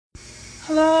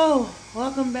Hello,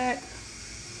 welcome back.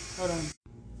 Hold on.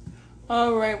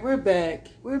 All right, we're back.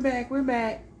 We're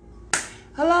back.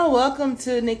 Hello, welcome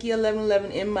to Nikki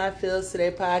 1111 in My Fields Today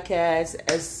podcast,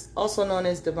 as also known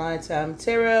as Divine Time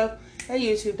Tarot at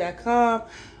YouTube.com.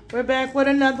 We're back with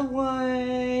another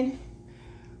one.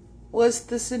 What's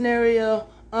the scenario?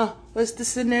 What's the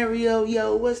scenario?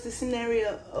 Yo, what's the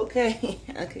scenario? Okay,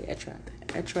 okay, I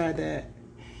tried that.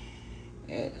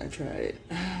 Yeah, I tried it.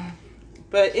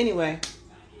 But anyway.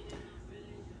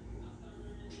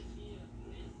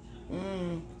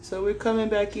 So we're coming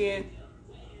back in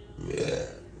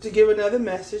to give another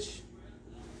message.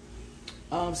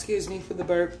 Excuse me for the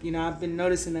burp. You know, I've been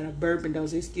noticing that I burp and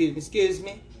don't excuse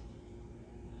me.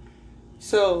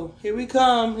 So here we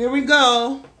come. Here we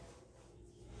go.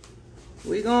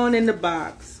 We going in the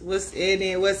box. What's in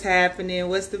it? What's happening?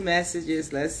 What's the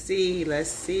messages? Let's see.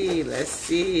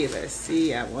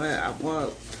 I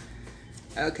want.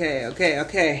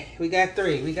 Okay. We got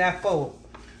 3. We got 4.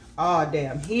 Oh,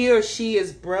 damn. He or she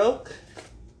is broke.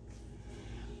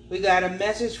 We got a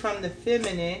message from the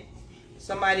feminine.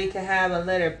 Somebody could have a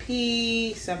letter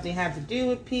P. Something have to do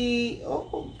with P.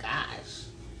 Oh, gosh.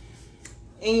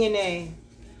 In your name.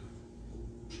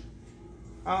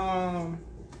 I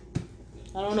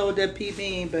don't know what that P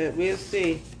means, but we'll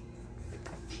see.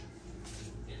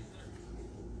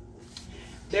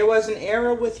 There was an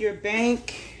error with your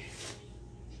bank.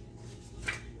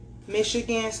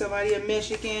 Michigan, somebody in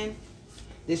Michigan.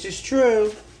 This is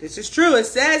true. It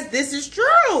says this is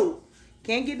true.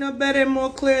 Can't get no better and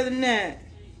more clear than that.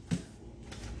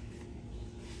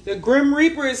 The Grim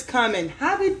Reaper is coming.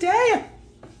 Hobby damn.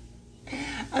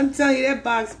 I'm telling you, that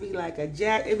box be like a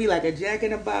jack. It be like a jack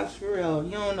in a box for real.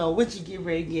 You don't know what you get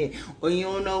ready to get. Or you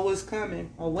don't know what's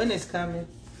coming. Or when it's coming.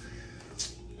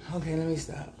 Okay, let me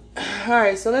stop.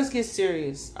 Alright, so let's get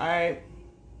serious. Alright.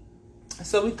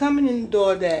 So we coming in the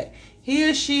door that he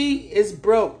or she is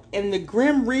broke and the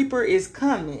Grim Reaper is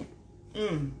coming.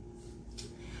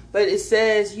 But it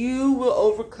says you will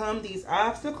overcome these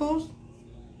obstacles.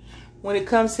 When it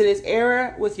comes to this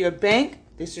error with your bank,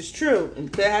 this is true.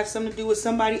 It could have something to do with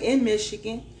somebody in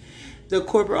Michigan. The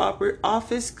corporate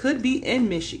office could be in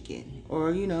Michigan.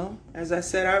 Or, you know, as I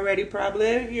said already,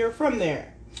 probably you're from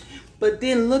there. But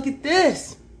then look at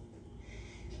this.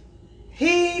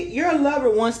 Your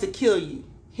lover wants to kill you.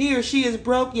 He or she is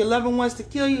broke. Your lover wants to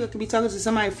kill you. It could be talking to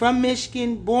somebody from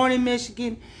Michigan, born in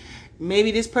Michigan. Maybe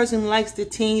this person likes the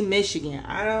team Michigan.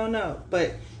 I don't know.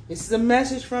 But this is a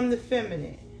message from the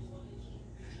feminine.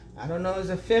 I don't know if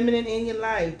there's a feminine in your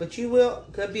life, but you will.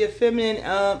 Could be a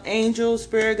feminine angel,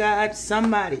 spirit guide,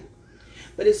 somebody.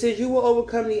 But it says you will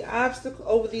overcome the obstacle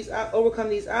overcome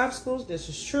these obstacles. This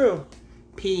is true.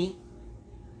 P.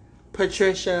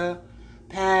 Patricia,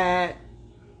 Pat,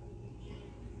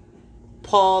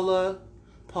 Paula,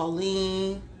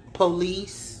 Pauline,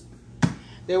 police.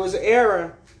 There was an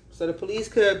error. So the police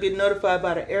could have been notified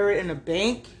about an error in the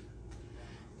bank.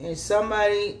 And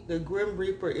somebody, the Grim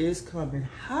Reaper is coming.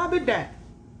 How about that?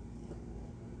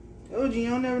 Told you, you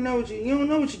don't never know what you don't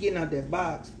know what you're getting out that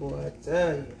box, boy. I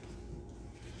tell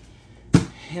you.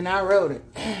 And I wrote it.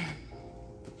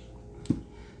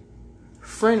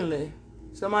 Friendly.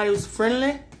 Somebody was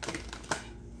friendly.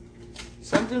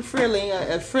 Something friendly.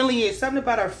 Something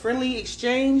about a friendly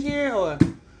exchange here or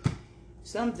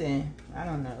something. I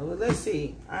don't know. Well, let's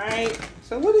see. All right.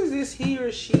 So what is this he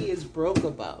or she is broke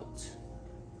about?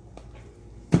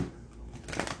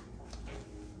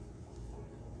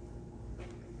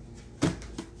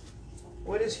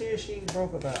 What is he or she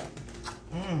broke about?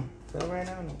 Fell right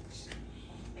on it.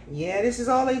 Yeah, this is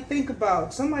all they think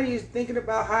about. Somebody is thinking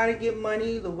about how to get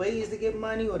money, the ways to get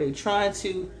money, or they trying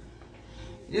to.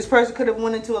 This person could have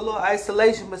went into a little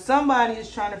isolation, but somebody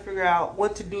is trying to figure out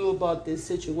what to do about this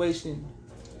situation.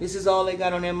 This is all they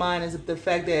got on their mind is the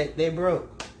fact that they're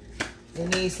broke. They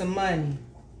need some money.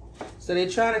 So they're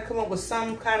trying to come up with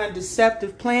some kind of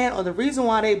deceptive plan, or the reason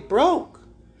why they broke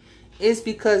is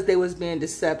because they was being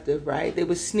deceptive, right? They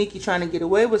was sneaky trying to get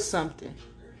away with something.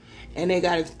 And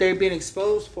they're being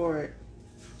exposed for it.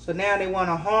 So now they want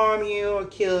to harm you or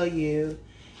kill you.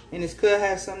 And this could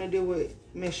have something to do with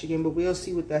Michigan, but we'll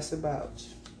see what that's about.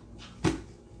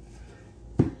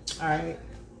 Alright.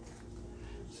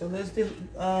 So let's do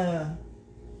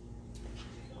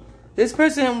this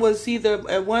person was either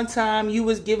at one time you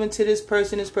was given to this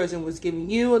person was giving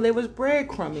you, or they was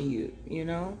breadcrumbing you, you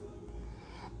know.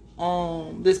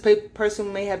 This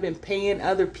person may have been paying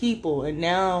other people, and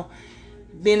now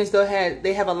being as though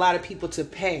they have a lot of people to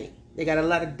pay. They got a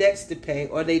lot of debts to pay,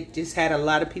 or they just had a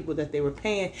lot of people that they were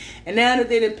paying. And now that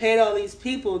they done paid all these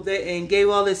people and gave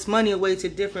all this money away to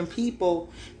different people,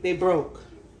 they broke.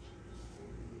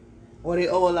 or they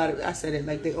owe a lot of, I said it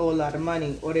like they owe a lot of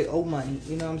money, or they owe money.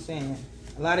 You know what I'm saying?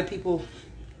 A lot of people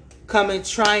coming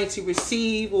trying to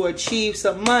receive or achieve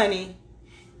some money,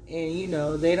 and you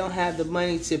know they don't have the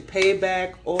money to pay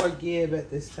back or give at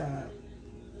this time.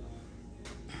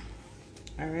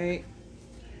 All right.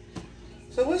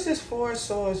 So what's this 4 of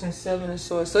Swords and 7 of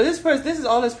Swords? So this is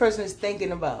all this person is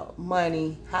thinking about: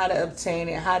 money, how to obtain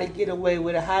it, how to get away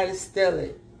with it, how to steal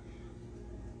it.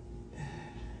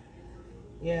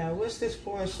 Yeah, what's this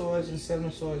 4 of Swords and 7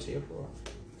 of Swords here for?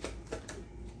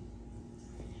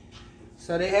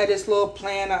 So they had this little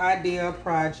plan, or idea, or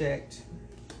project.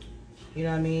 You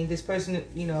know what I mean? This person,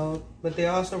 you know, but they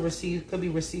also could be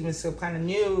receiving some kind of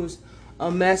news,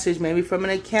 a message, maybe from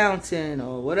an accountant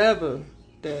or whatever,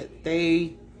 that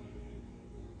they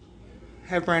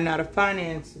have run out of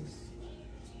finances.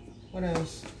 What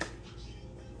else?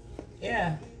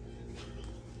 Yeah.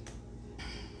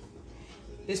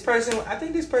 This person, I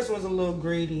think this person was a little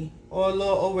greedy or a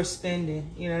little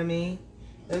overspending. You know what I mean?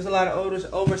 There's a lot of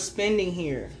overspending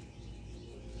here.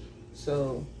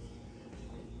 So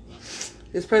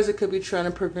this person could be trying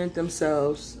to prevent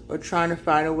themselves or trying to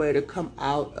find a way to come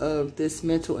out of this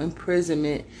mental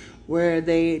imprisonment where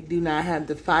they do not have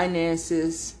the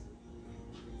finances,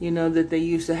 you know, that they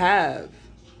used to have.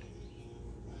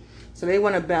 So they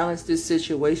want to balance this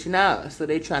situation out. So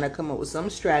they're trying to come up with some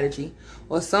strategy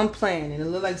or some plan. And it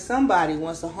looks like somebody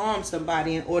wants to harm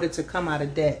somebody in order to come out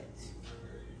of debt.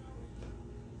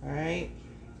 All right.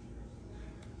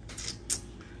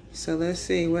 So let's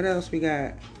see. What else we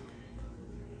got?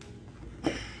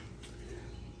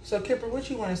 So, Kipper, what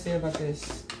you want to say about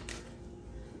this?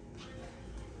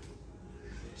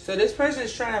 So this person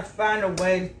is trying to find a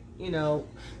way, you know,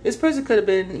 this person could have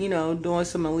been, you know, doing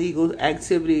some illegal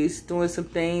activities, doing some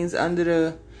things under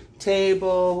the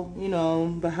table, you know,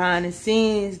 behind the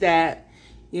scenes that,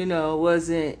 you know,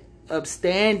 wasn't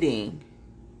upstanding.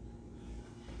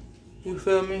 You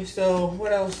feel me? So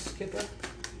what else, Kipper?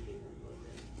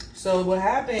 So what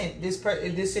happened,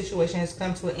 this situation has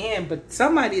come to an end, but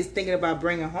somebody is thinking about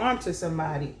bringing harm to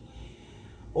somebody.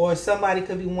 Or somebody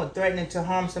could be threatening to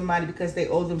harm somebody because they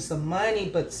owe them some money.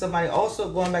 But somebody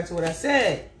also, going back to what I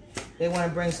said, they want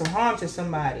to bring some harm to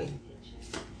somebody.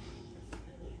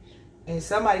 And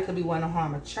somebody could be wanting to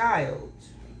harm a child.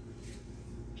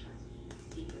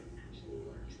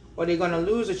 Or they're going to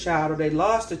lose a child, or they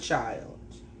lost a child.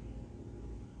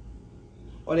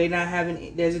 Or they're not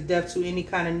having, there's a death to any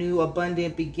kind of new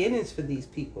abundant beginnings for these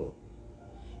people.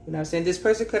 You know what I'm saying? This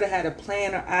person could have had a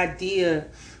plan or idea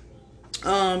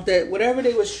that whatever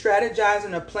they were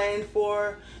strategizing or planning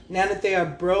for, now that they are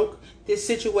broke, this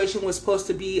situation was supposed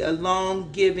to be a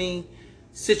long-giving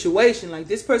situation. Like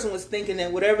this person was thinking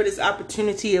that whatever this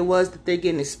opportunity it was that they're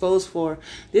getting exposed for,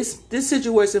 this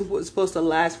situation was supposed to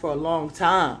last for a long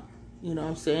time. You know what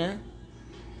I'm saying?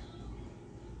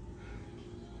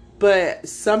 But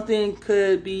something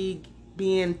could be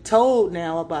being told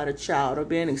now about a child or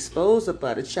being exposed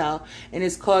about a child, and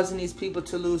it's causing these people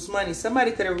to lose money. Somebody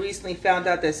could have recently found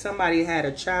out that somebody had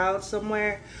a child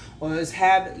somewhere, or a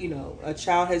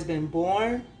child has been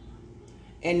born,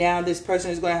 and now this person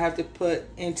is going to have to put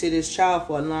into this child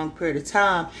for a long period of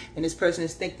time, and this person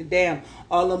is thinking, damn,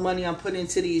 all the money I'm putting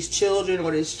into these children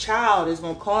or this child is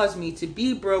going to cause me to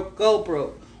be broke, go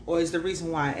broke, or is the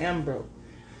reason why I am broke.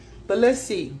 But let's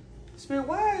see. Spirit,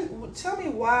 tell me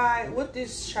what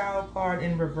this child card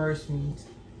in reverse means.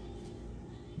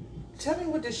 Tell me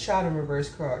what this child in reverse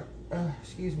card,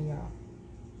 excuse me, y'all.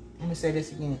 I'm going to say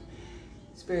this again.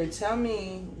 Spirit, tell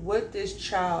me what this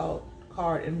child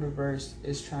card in reverse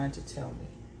is trying to tell me.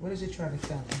 What is it trying to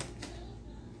tell me?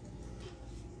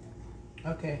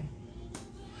 Okay.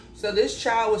 So this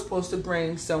child was supposed to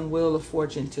bring some wheel of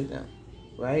fortune to them,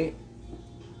 right?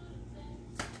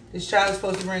 This child is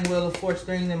supposed to bring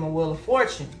them a wheel of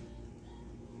fortune.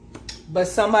 But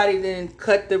somebody then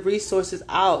cut the resources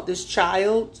out. This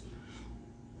child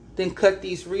then cut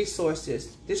these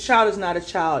resources. This child is not a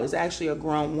child. It's actually a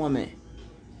grown woman.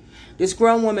 This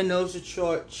grown woman knows the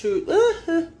truth.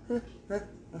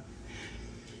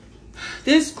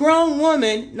 This grown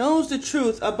woman knows the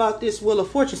truth about this wheel of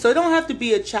fortune. So it don't have to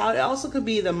be a child. It also could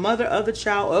be the mother of a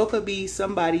child, or it could be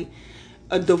somebody,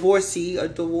 a divorcee, a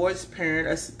divorced parent,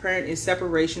 a parent in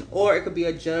separation, or it could be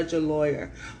a judge, a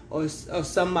lawyer, or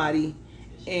somebody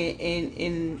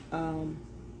in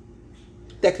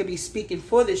that could be speaking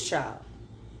for this child.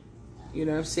 You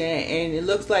know what I'm saying? And it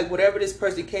looks like whatever this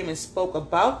person came and spoke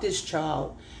about this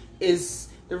child is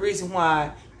the reason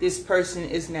why this person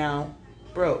is now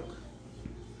broke.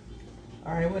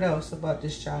 All right, what else about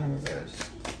this child in reverse?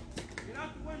 Get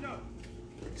out the window.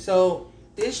 So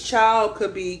this child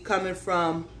could be coming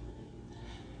from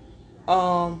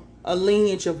a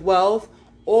lineage of wealth,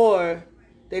 or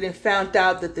they done found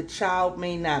out that the child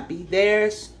may not be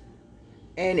theirs,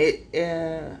 and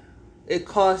it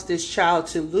caused this child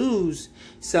to lose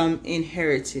some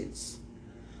inheritance.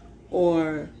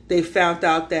 Or they found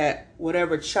out that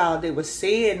whatever child they were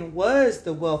saying was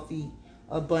the wealthy,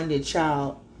 abundant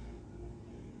child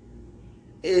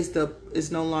is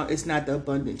not the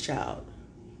abundant child.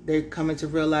 They're coming to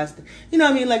realize that, you know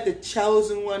what I mean, like the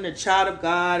chosen one, the child of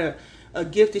God, or a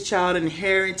gifted child,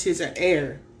 inheritance, or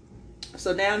heir.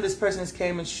 So now this person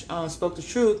came and spoke the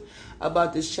truth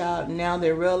about this child. Now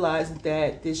they realize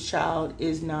that this child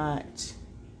is not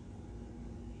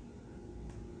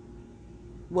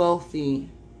wealthy,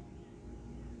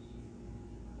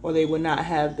 or they would not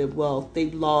have the wealth.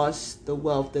 They lost the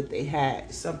wealth that they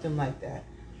had, something like that.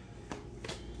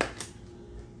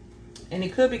 And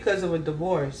it could be because of a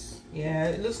divorce. Yeah,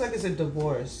 it looks like it's a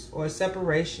divorce or a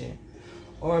separation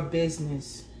or a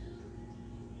business.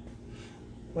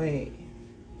 Wait.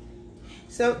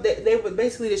 So they were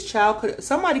basically, this child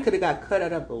somebody could have got cut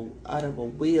out of a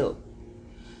will.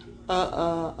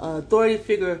 Authority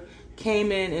figure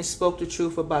came in and spoke the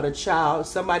truth about a child.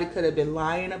 Somebody could have been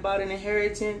lying about an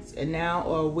inheritance and now,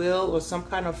 or a will, or some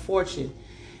kind of fortune.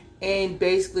 And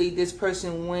basically this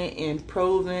person went and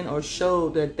proven or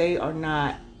showed that they are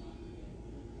not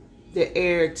the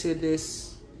heir to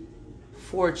this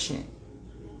fortune.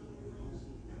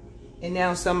 And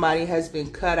now somebody has been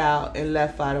cut out and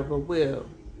left out of a will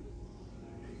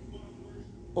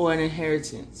or an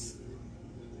inheritance.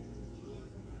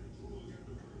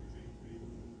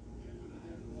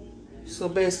 So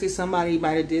basically somebody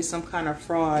might have did some kind of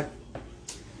fraud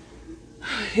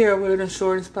here with an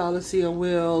insurance policy, a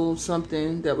will,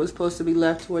 something that was supposed to be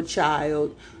left to a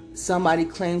child. Somebody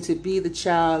claimed to be the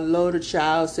child, low the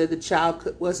child, said the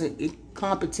child wasn't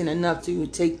competent enough to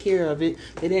take care of it.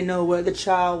 They didn't know where the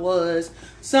child was,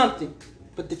 something.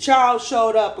 But the child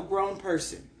showed up, a grown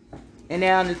person. And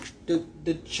now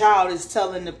the child is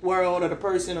telling the world or the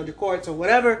person or the courts or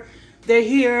whatever, they're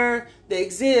here, they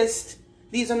exist.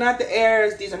 These are not the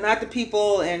heirs, these are not the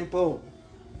people, and boom.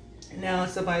 And now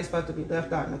somebody's about to be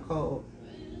left out in the cold.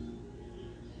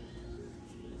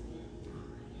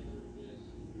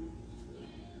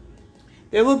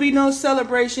 There will be no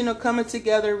celebration or coming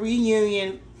together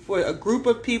reunion for a group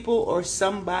of people or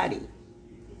somebody.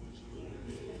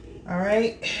 All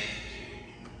right.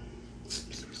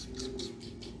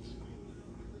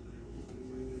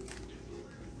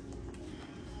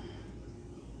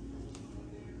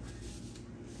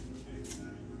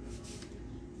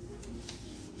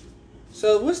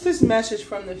 So what's this message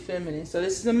from the feminine? So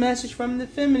this is a message from the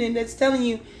feminine that's telling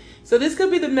you. So this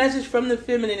could be the message from the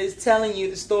feminine is telling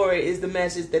you the story is the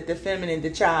message that the feminine,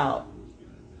 the child.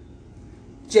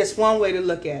 Just one way to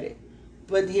look at it.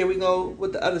 But here we go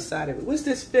with the other side of it. What's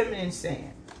this feminine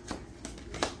saying?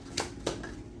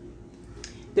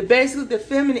 Basically the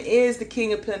feminine is the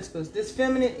King of Pentacles. This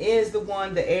feminine is the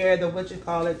one, the heir, the what you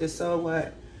call it, the so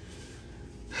what.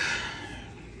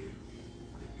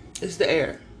 It's the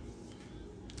heir.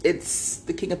 It's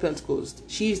the King of Pentacles.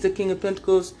 She's the King of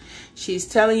Pentacles. She's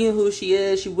telling you who she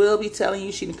is. She will be telling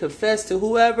you. She can confess to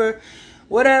whoever,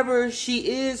 whatever she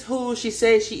is, who she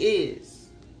says she is.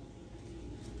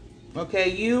 Okay,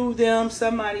 you, them,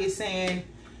 somebody is saying,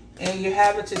 and you're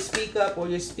having to speak up or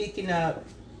you're speaking up.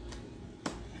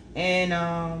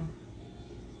 And,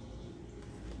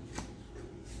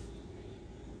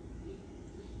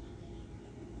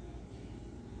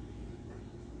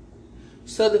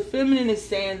 so the feminine is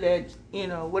saying that, you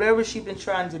know, whatever she's been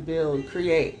trying to build,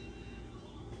 create.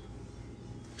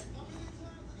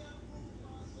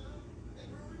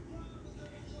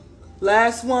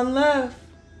 Last one left.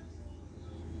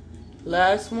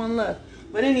 Last one left.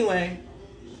 But anyway,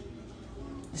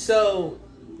 so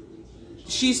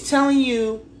she's telling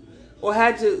you, or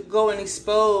had to go and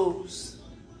expose.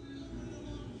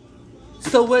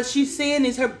 So what she's saying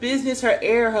is her business, her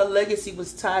heir, her legacy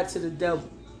was tied to the devil.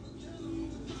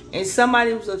 And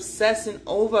somebody was obsessing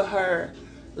over her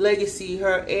legacy,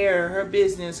 her heir, her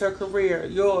business, her career,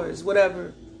 yours,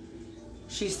 whatever.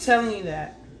 She's telling you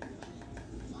that.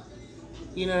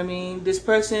 You know what I mean? This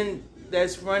person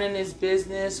that's running this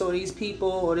business, or these people,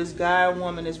 or this guy or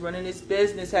woman that's running this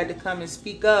business had to come and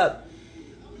speak up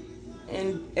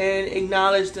and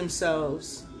acknowledge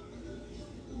themselves.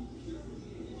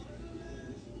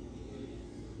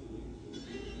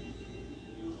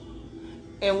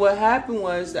 And what happened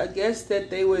was, I guess that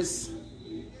they was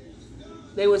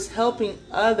helping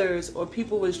others, or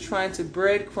people was trying to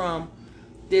breadcrumb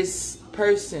this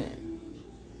person.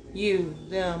 You,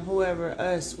 them, whoever,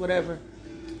 us, whatever,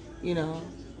 you know.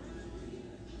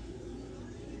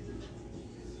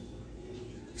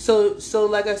 So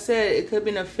like I said, it could have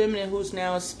been a feminine who's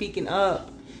now speaking up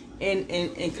and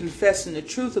confessing the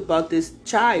truth about this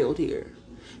child here.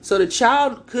 So the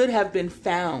child could have been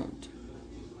found.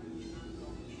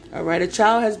 All right, a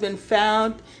child has been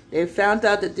found. They found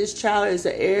out that this child is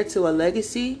the heir to a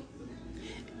legacy.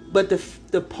 But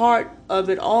the part of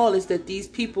it all is that these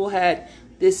people had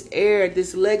this heir,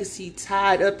 this legacy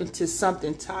tied up into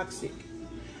something toxic.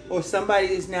 Or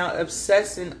somebody is now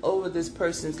obsessing over this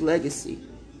person's legacy.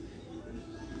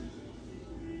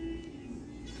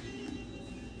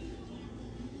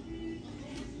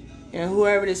 And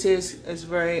whoever this is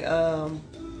very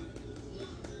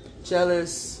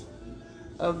jealous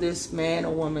of this man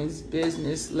or woman's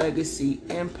business, legacy,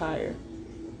 empire.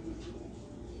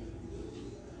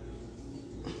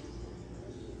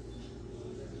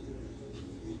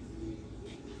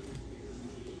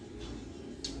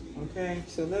 Okay,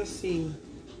 so let's see.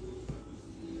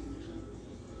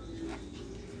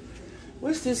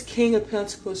 What's this King of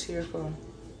Pentacles here for?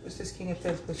 What's this King of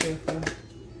Pentacles here for?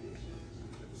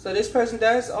 So this person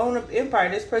does own an empire.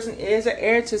 This person is an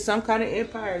heir to some kind of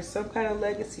empire, some kind of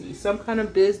legacy, some kind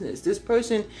of business. This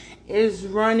person is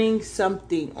running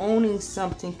something, owning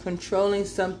something, controlling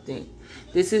something.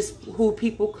 This is who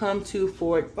people come to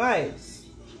for advice,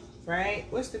 right?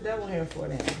 What's the devil here for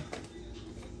then?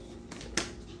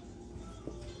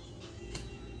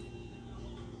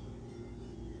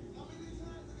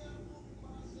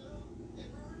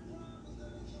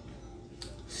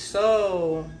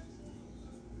 So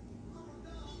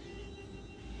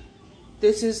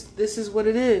this is what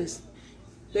it is.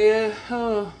 They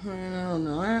oh man, I don't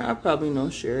know. I probably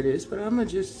don't share this, but I'm gonna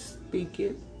just speak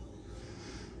it.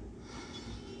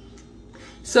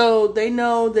 So they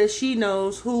know that she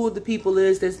knows who the people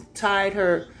is that's tied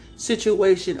her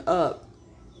situation up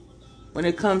when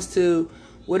it comes to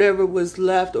whatever was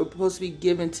left or supposed to be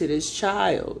given to this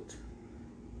child.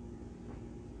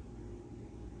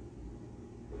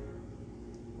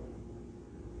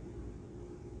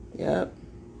 Yep.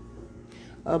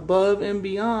 Above and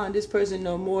beyond. This person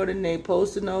know more than they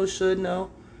supposed to know, should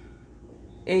know.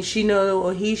 And she know,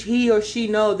 or he or she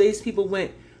know, these people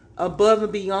went above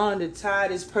and beyond to tie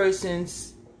this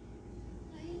person's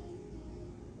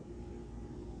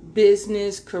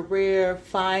business, career,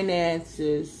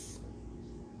 finances,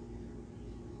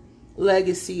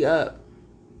 legacy up.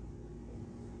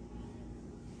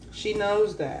 She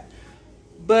knows that.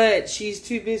 But she's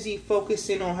too busy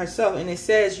focusing on herself. And it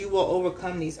says you will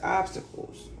overcome these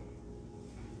obstacles.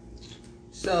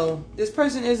 So this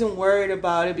person isn't worried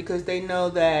about it because they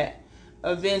know that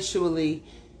eventually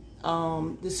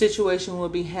the situation will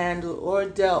be handled or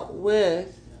dealt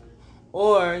with.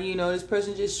 Or, you know, this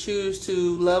person just chooses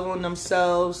to love on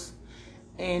themselves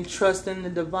and trust in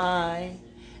the divine,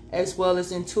 as well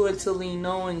as intuitively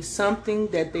knowing something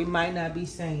that they might not be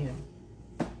saying.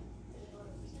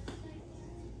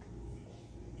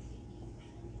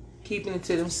 Keeping it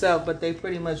to themselves, but they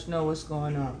pretty much know what's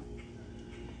going on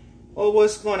or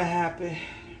what's going to happen.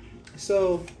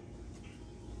 So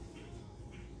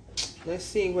let's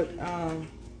see what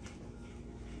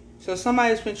so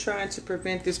somebody's been trying to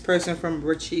prevent this person from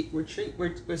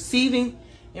receiving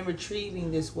and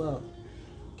retrieving this wealth.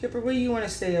 Kipper, what do you want to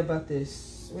say about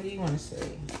this? What do you want to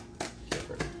say,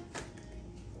 Kipper?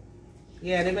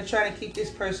 Yeah, they've been trying to keep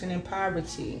this person in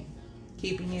poverty,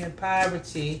 keeping you in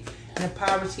poverty, in a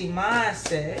poverty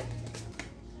mindset,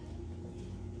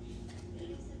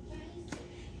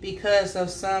 because of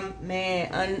some man,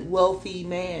 unwealthy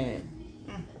man,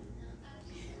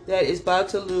 that is about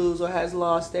to lose or has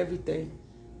lost everything.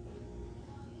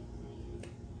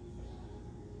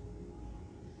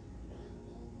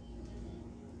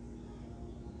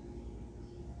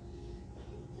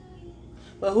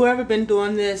 But whoever been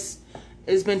doing this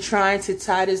has been trying to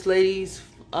tie this lady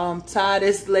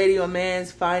or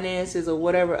man's finances or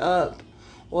whatever up,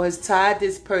 or has tied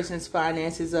this person's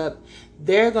finances up.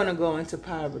 They're going to go into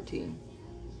poverty.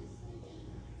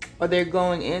 Or they're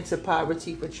going into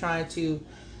poverty for trying to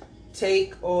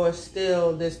take or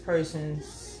steal this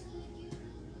person's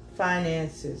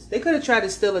finances. They could have tried to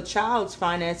steal a child's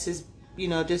finances, you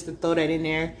know, just to throw that in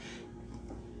there,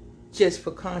 just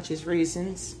for conscious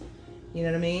reasons. You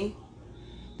know what I mean?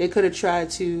 They could have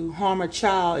tried to harm a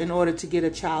child in order to get a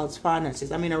child's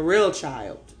finances. I mean, a real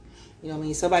child. You know what I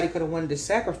mean? Somebody could have wanted to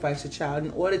sacrifice a child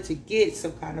in order to get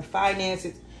some kind of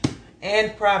finances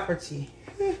and property.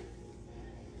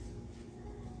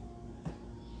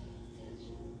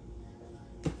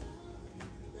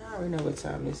 I already know what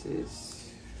time this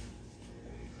is.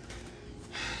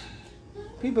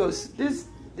 People, this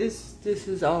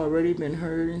has already been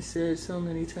heard and said so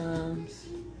many times.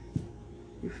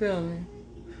 You feel me?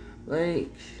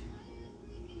 Like,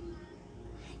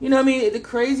 you know what I mean? The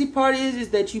crazy part is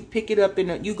that you pick it up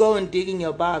and you go and dig in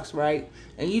your box, right?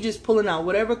 And you just pulling out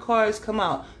whatever cards come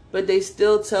out, but they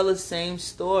still tell the same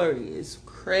story. It's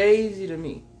crazy to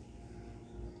me.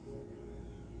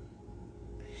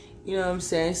 You know what I'm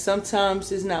saying?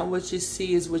 Sometimes it's not what you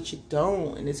see, it's what you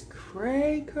don't. And it's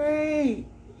cray.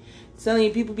 Telling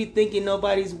you, people be thinking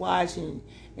nobody's watching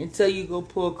until you go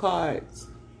pull cards.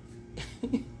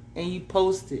 And you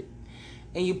post it.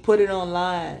 And you put it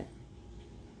online.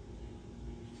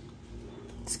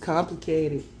 It's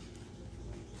complicated.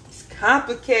 It's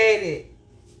complicated.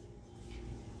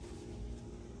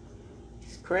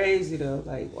 It's crazy though.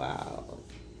 Like, wow.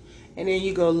 And then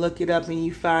you go look it up and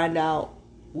you find out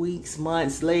weeks,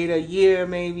 months later, year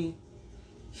maybe.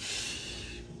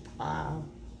 Wow.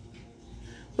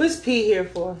 What's P here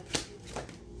for?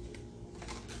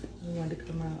 I wanted to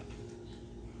come out.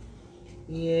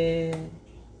 Yeah.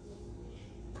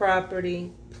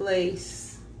 Property,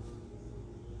 place.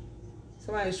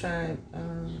 Somebody's trying.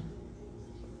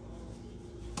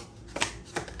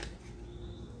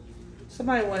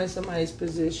 Somebody wanted somebody's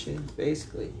position,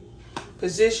 basically.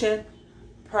 Position,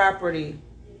 property.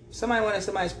 Somebody wanted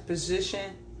somebody's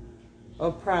position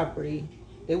or property.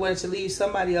 They wanted to leave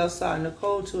somebody else out in the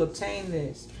cold to obtain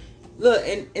this. Look,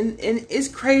 and it's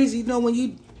crazy, you know, when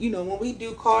when we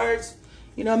do cards,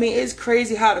 you know what I mean? It's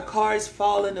crazy how the cards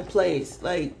fall into place.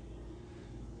 Like,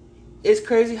 it's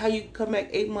crazy how you come back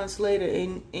 8 months later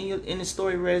and the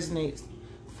story resonates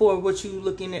for what you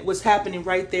looking at, what's happening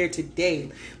right there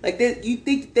today. Like, you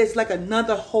think there's like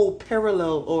another whole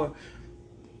parallel or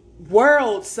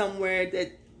world somewhere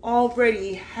that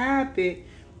already happened,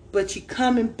 but you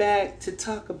coming back to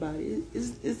talk about it.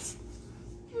 It's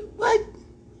what?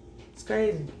 It's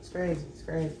crazy. It's crazy. It's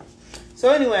crazy. So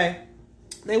anyway,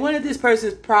 they wanted this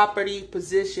person's property,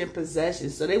 position, possession.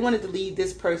 So they wanted to leave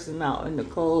this person out in the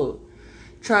cold,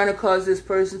 trying to cause this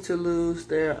person to lose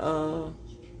their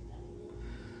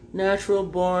natural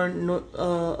born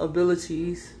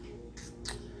abilities.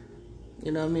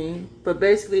 You know what I mean? But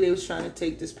basically they was trying to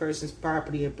take this person's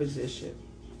property and position.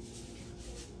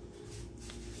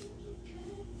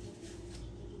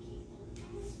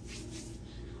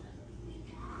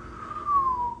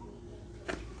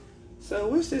 So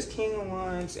what's this King of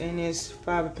Wands and this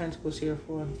Five of Pentacles here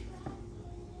for?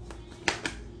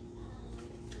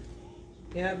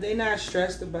 Yeah, they're not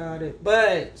stressed about it,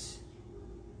 but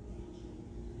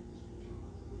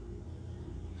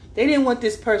they didn't want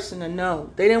this person to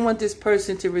know. They didn't want this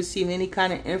person to receive any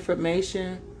kind of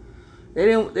information.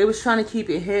 They was trying to keep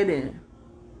it hidden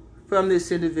from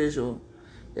this individual.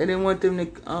 They didn't want them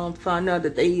to find out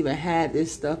that they even had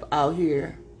this stuff out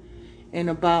here and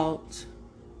about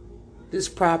this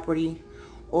property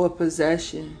or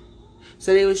possession.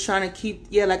 So they was trying to keep,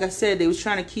 like I said, they was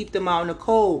trying to keep them out in the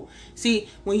cold. See,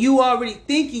 when you already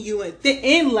thinking you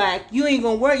in lack, you ain't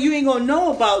gonna work. You ain't gonna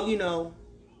know about,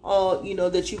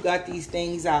 that you got these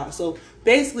things out. So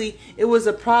basically, it was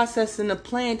a process and a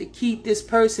plan to keep this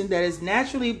person that is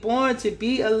naturally born to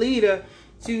be a leader,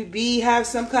 to have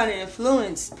some kind of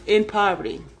influence in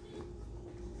poverty.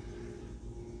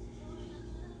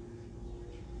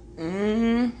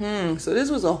 So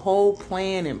this was a whole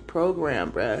plan and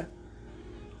program, bruh.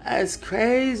 That's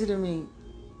crazy to me.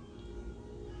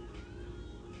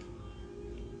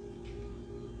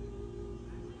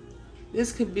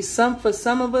 This could be for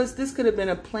some of us, this could have been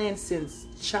a plan since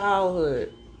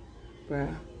childhood,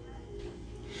 bruh.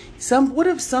 What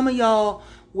if some of y'all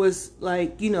was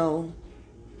like,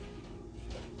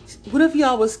 what if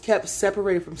y'all was kept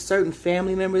separated from certain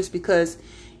family members because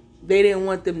they didn't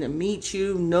want them to meet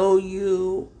you, know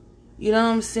you, you know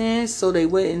what I'm saying? So they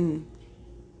wouldn't,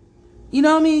 you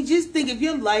know what I mean? Just think, if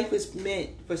your life is meant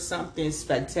for something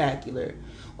spectacular,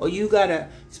 or you got a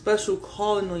special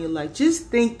calling on your life, just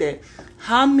think that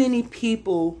how many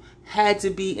people had to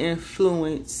be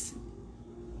influenced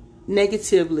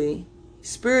negatively,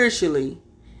 spiritually,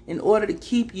 in order to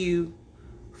keep you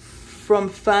from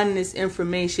finding this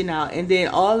information out. And then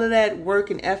all of that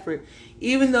work and effort,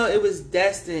 even though it was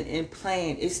destined and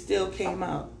planned, it still came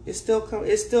out. It's still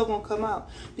gonna come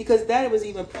out, because that was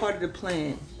even part of the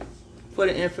plan for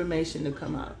the information to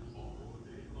come out.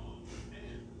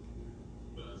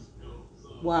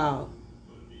 Wow.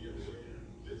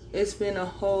 It's been a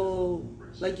whole,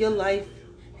 like, your life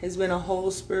has been a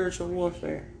whole spiritual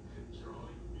warfare.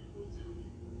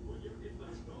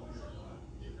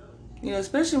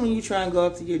 Especially when you try and go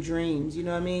after your dreams, you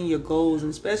know what I mean? Your goals, and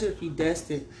especially if you're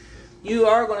destined, you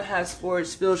are going to have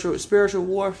spiritual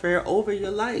warfare over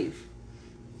your life.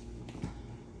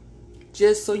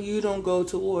 Just so you don't go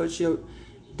towards your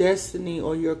destiny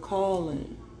or your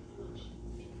calling.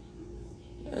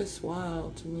 That's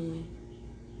wild to me.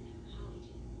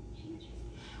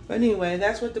 But anyway,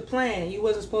 that's what the plan. You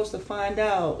wasn't supposed to find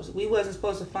out. We wasn't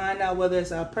supposed to find out whether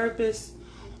it's our purpose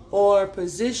or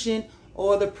position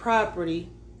or the property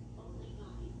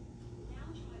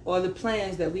or the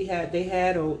plans that they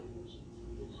had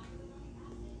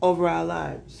over our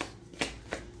lives.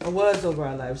 Or was over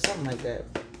our lives, something like that.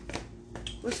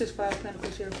 What's this 5 of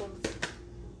Pentacles here for?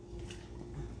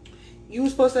 You were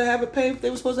supposed to have they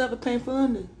were supposed to have a painful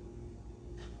ending.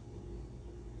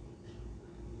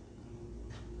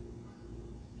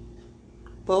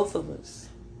 Both of us.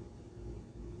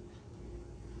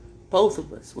 Both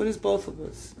of us. What is both of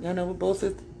us? Y'all know what both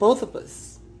of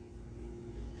us.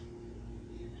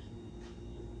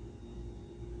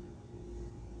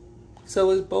 So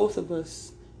it's both of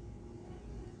us.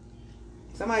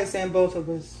 Somebody's saying both of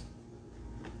us.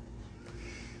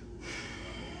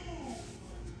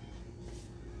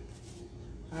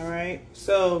 All right.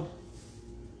 So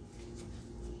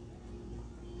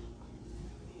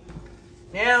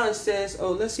now it says,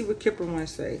 oh, let's see what Kipper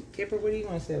wants to say. Kipper, what do you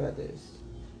want to say about this?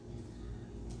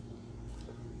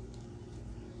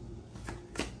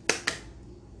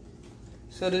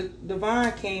 So the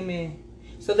divine came in.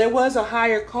 So there was a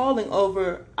higher calling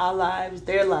over our lives,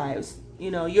 their lives,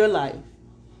 your life.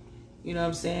 You know what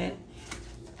I'm saying?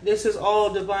 This is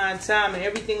all divine time, and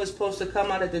everything was supposed to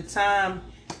come out at the time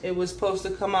it was supposed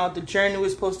to come out. The journey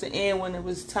was supposed to end when it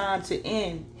was time to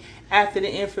end, after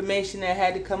the information that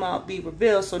had to come out be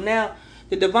revealed. So now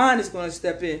the divine is going to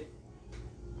step in.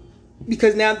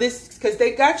 Because now because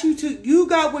they got you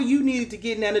got where you needed to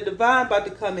get. Now the divine about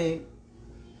to come in.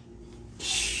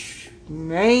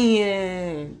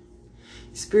 Man,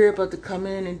 Spirit about to come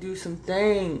in and do some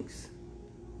things.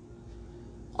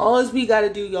 All we got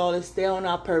to do, y'all, is stay on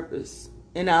our purpose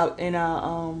and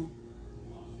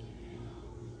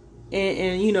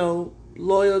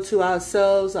loyal to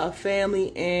ourselves, our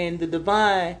family, and the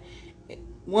divine.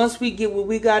 Once we get where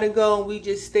we got to go and we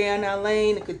just stay in our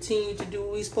lane and continue to do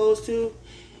what we supposed to,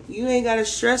 you ain't got to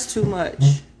stress too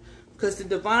much. Because the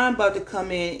divine about to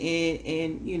come in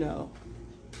and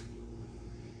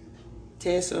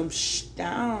tear some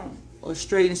down or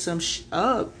straighten some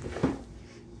up.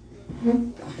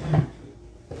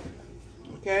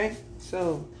 Okay?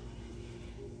 So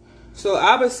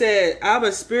Abba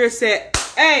Spirit said,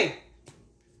 hey,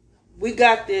 we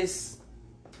got this.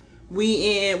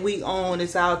 We own,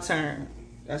 it's our turn.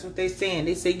 That's what they saying.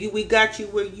 They say we got you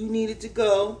where you needed to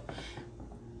go.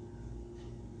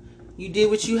 You did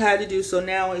what you had to do, so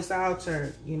now it's our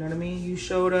turn. You know what I mean? You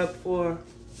showed up for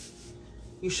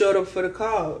the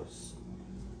cause.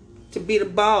 To be the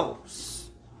boss.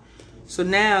 So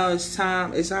now it's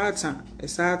time, it's our time.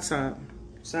 It's our time.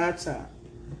 It's our time.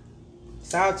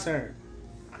 It's our turn.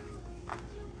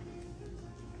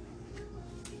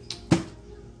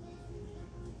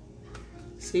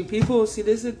 See, this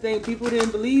is the thing. People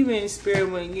didn't believe in spirit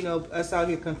when, us out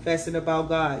here confessing about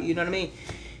God. You know what I mean?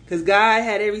 Because God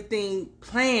had everything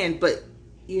planned, but,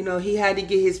 he had to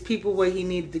get his people where he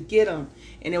needed to get them.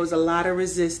 And there was a lot of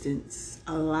resistance,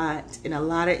 and a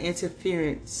lot of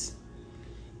interference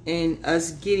in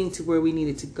us getting to where we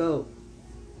needed to go.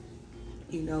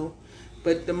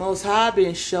 But the Most High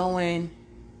been showing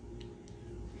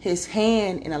his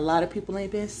hand, and a lot of people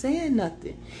ain't been saying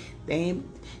nothing.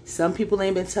 Some people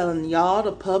ain't been telling y'all,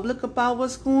 the public, about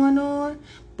what's going on,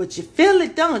 but you feel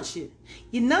it, don't you?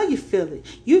 You feel it.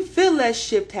 You feel that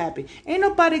shift happen. Ain't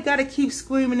nobody got to keep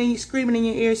screaming in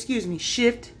your ear. Excuse me.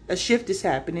 A shift is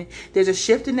happening. There's a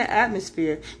shift in the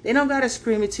atmosphere. They don't got to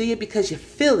scream it to you because you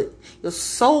feel it. Your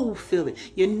soul feel it.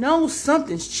 You know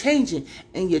something's changing,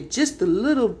 and you're just a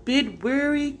little bit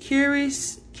weary,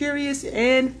 curious,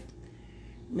 and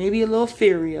maybe a little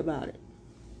fiery about it.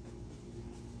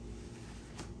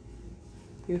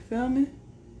 You feel me?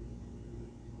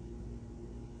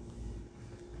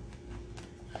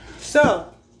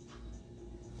 So,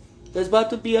 there's about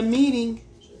to be a meeting.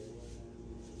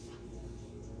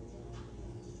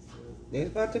 There's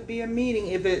about to be a meeting.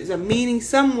 If it's a meeting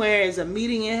somewhere, it's a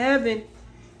meeting in heaven.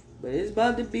 But it's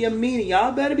about to be a meeting.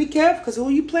 Y'all better be careful, because who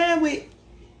you playing with?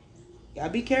 Y'all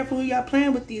be careful who y'all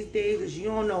playing with these days, because you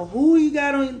don't know who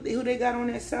they got on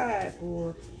their side,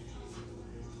 or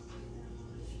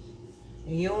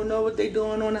and you don't know what they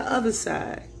doing on the other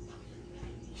side.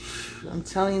 I'm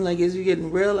telling you, it's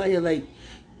getting real out here.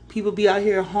 People be out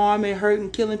here harming,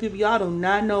 hurting, killing people. Y'all do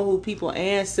not know who people's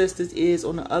ancestors is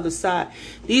on the other side.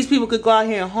 These people could go out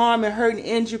here and harm and hurt and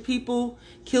injure people,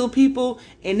 kill people,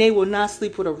 and they will not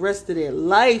sleep for the rest of their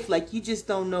life. You just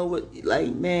don't know what,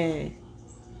 man.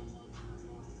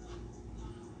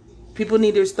 People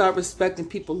need to start respecting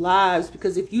people's lives,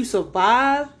 because if you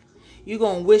survive, you're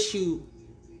gonna wish you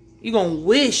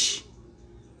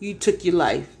took your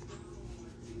life.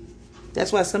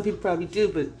 That's why some people probably do,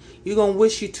 but you're gonna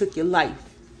wish you took your life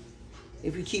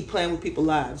if you keep playing with people's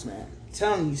lives, man. I'm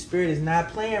telling you, Spirit is not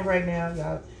playing right now,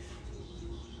 y'all.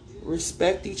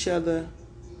 Respect each other,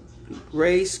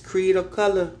 race, creed, or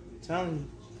color. I'm telling you.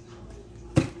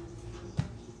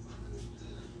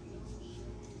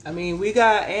 I mean, we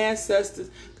got ancestors,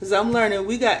 because I'm learning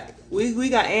we got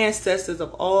ancestors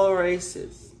of all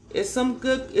races. It's some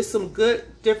good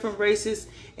different races,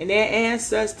 and their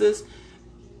ancestors.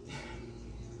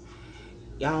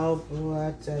 Y'all, boy,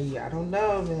 I tell you, I don't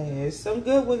know, man. There's some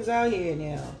good ones out here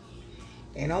now.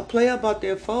 They don't play about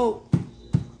their folk.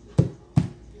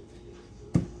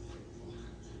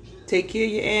 Take care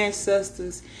of your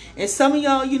ancestors. And some of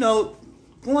y'all,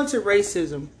 going to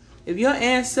racism. If your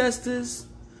ancestors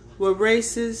were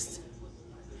racist,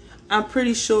 I'm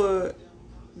pretty sure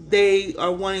they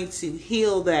are wanting to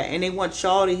heal that, and they want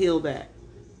y'all to heal that.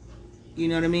 You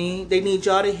know what I mean? They need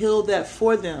y'all to heal that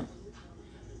for them.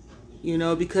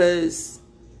 Because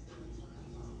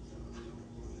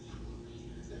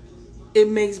it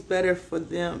makes better for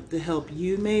them to help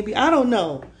you, maybe. I don't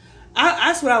know.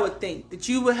 That's what I would think. That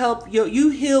you would help you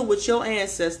heal what your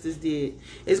ancestors did.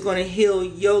 Is going to heal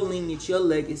your lineage, your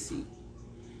legacy.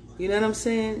 You know what I'm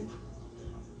saying?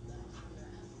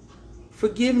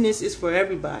 Forgiveness is for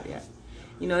everybody.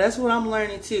 That's what I'm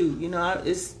learning too.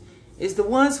 It's the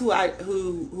ones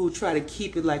who try to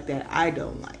keep it like that I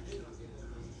don't like.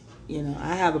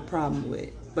 I have a problem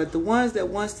with. But the ones that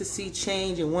wants to see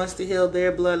change and wants to heal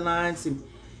their bloodlines, and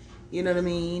you know what I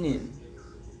mean, and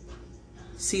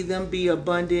see them be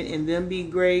abundant and them be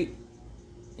great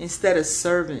instead of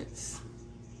servants.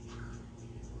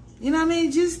 You know what I mean?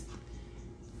 Just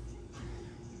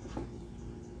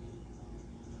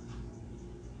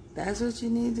that's what you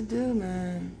need to do,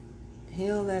 man.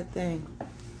 Heal that thing.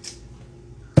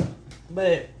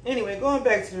 But anyway, going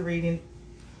back to the reading.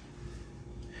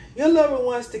 Your lover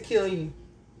wants to kill you.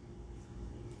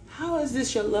 How is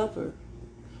this your lover?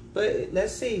 But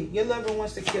let's see. Your lover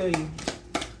wants to kill you.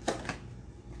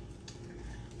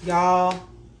 Y'all,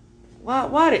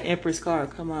 why did Empress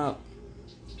card come out?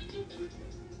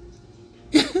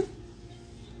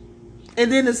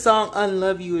 And then the song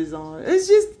Unlove You is on. It's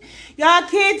just, y'all, I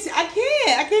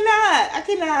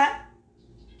cannot.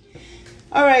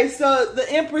 All right, so the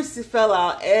Empress fell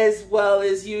out, as well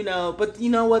as but you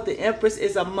know what? The Empress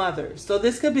is a mother. So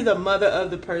this could be the mother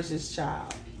of the person's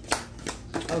child.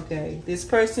 Okay, this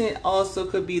person also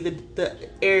could be the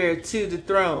heir to the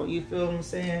throne. You feel what I'm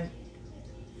saying?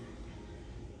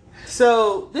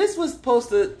 So this was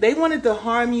they wanted to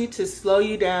harm you, to slow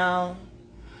you down,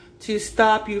 to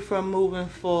stop you from moving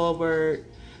forward,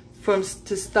 to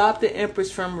stop the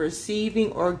Empress from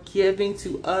receiving or giving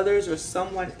to others or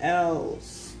someone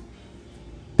else.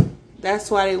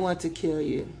 That's why they want to kill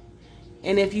you.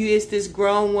 And if it's this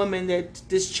grown woman, that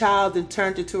this child that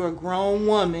turned into a grown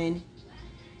woman,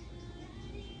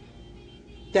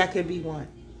 that could be one.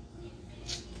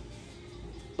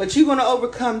 But you're going to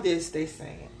overcome this, they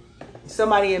saying.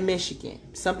 Somebody in Michigan.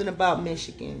 Something about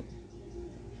Michigan.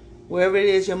 Wherever it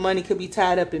is, your money could be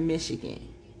tied up in Michigan.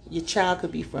 Your child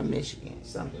could be from Michigan.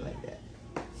 Something like that.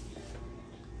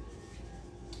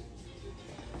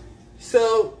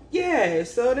 So, yeah.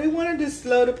 So they wanted to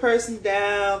slow the person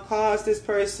down. Cause this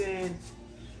person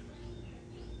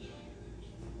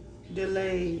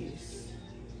delays.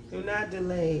 They're not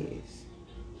delays.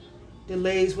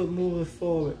 Delays with moving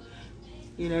forward.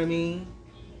 You know what I mean?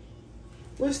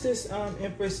 What's this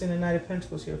Empress and the Knight of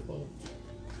Pentacles here for?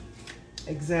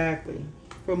 Exactly.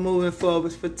 For moving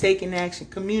forward, for taking action,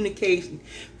 communication.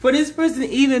 For this person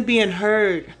even being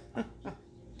heard.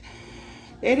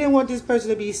 They didn't want this person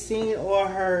to be seen or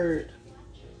heard.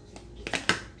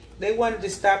 They wanted to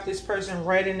stop this person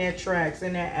right in their tracks,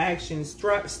 in their actions.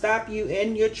 Stop you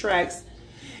in your tracks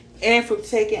and from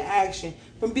taking action.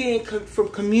 From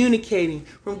communicating.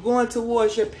 From going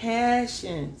towards your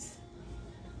passions.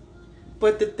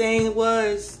 But the thing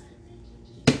was,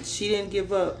 she didn't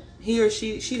give up. He or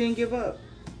she didn't give up.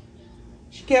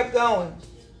 She kept going.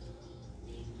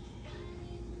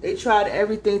 They tried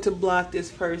everything to block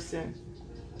this person.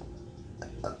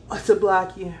 To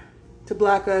block you. To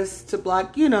block us. To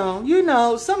block, you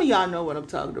know. Some of y'all know what I'm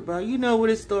talking about. You know where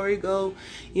the story go.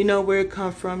 You know where it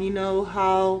come from. You know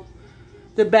how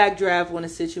the backdraft on the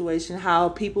situation. How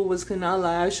people was in our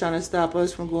lives trying to stop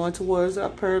us from going towards our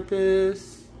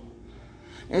purpose.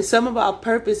 And some of our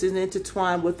purpose is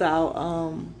intertwined with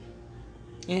our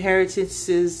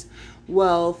inheritances,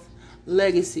 wealth,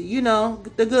 legacy. You know,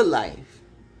 the good life.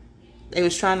 They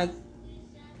was trying to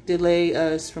delay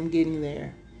us from getting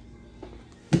there.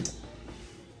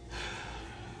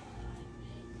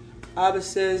 Abba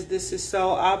says this is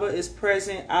so. Abba is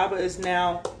present. Abba is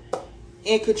now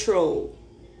in control.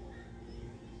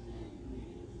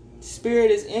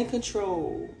 Spirit is in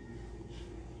control.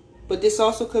 But this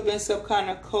also could have been some kind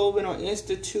of coven or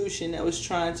institution that was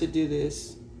trying to do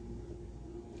this.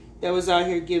 That was out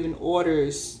here giving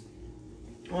orders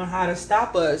on how to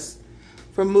stop us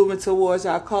from moving towards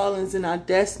our callings and our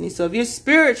destiny. So if you're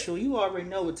spiritual, you already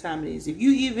know what time it is. If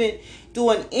you even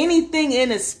doing anything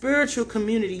in a spiritual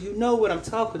community, you know what I'm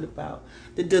talking about.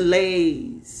 The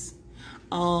delays.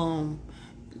 I'm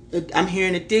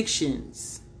hearing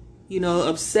addictions. You know,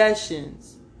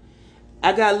 obsessions.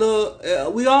 I got a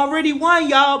little, we already won,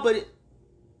 y'all, but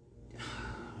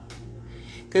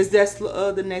because that's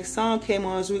the next song came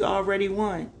on, is we already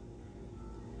won.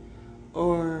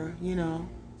 Or, you know,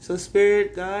 so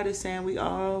Spirit God is saying we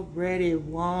already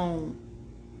won.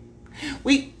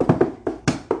 We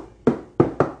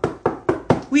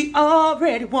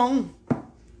already won.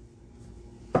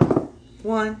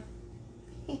 One.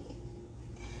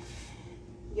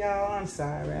 Y'all, I'm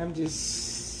sorry. I'm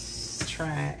just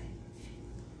trying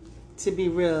to be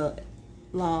real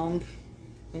long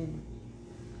and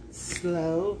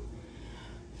slow.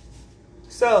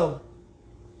 So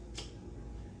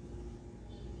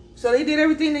they did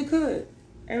everything they could.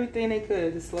 Everything they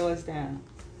could to slow us down.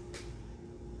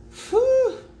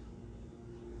 Whew.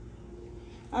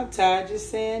 I'm tired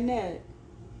just saying that.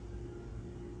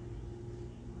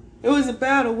 It was a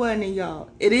battle, wasn't it, y'all?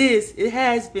 It is. It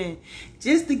has been.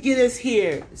 Just to get us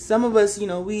here. Some of us, you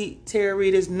know, we tarot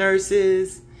readers,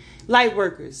 nurses, light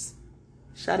workers.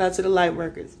 Shout out to the light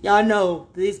workers. Y'all know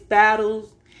these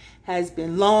battles has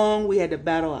been long. We had to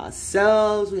battle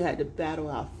ourselves. We had to battle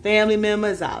our family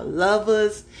members, our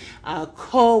lovers, our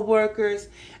co-workers.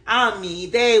 I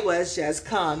mean, they was just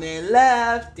coming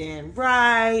left and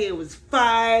right. It was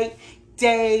fight,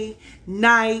 day,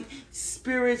 night,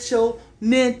 spiritual,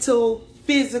 mental,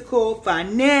 physical,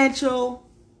 financial.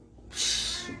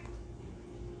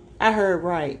 I heard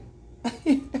right.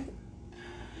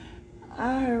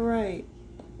 I heard right.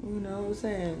 You know what I'm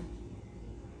saying?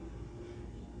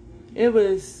 It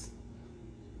was,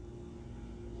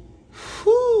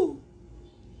 whew.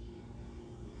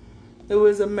 It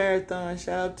was a marathon.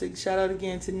 Shout out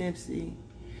again to Nipsey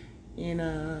and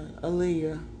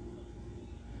Aaliyah.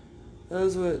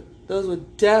 Those were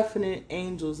definite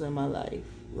angels in my life.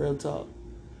 Real talk.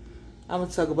 I'm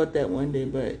gonna talk about that one day,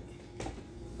 but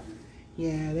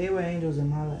yeah, they were angels in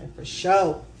my life for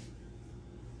sure.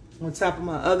 On top of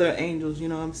my other angels, you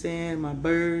know what I'm saying? My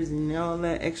birds and all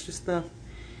that extra stuff.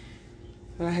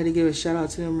 But I had to give a shout out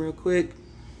to them real quick.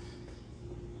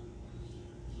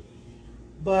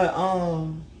 But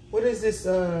what is this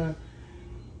 8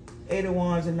 of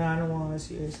Wands and 9 of Wands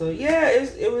here? So yeah,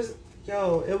 it was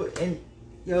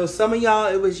some of y'all,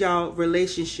 it was y'all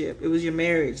relationship. It was your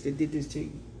marriage that did this to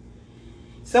you.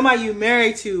 Somebody you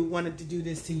married to wanted to do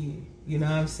this to you. You know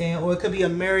what I'm saying? Or it could be a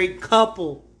married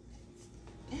couple.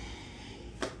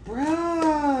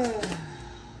 Bruh.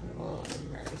 Oh,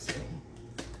 mercy.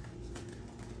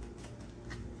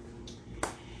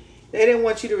 They didn't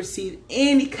want you to receive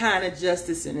any kind of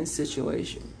justice in this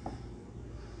situation.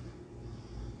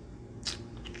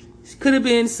 Could have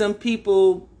been some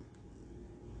people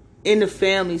in the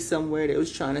family somewhere that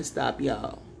was trying to stop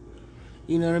y'all.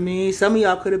 You know what I mean? Some of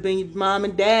y'all could have been your mom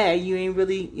and dad. You ain't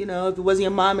really, you know, if it wasn't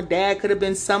your mom and dad, could have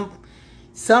been some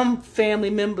family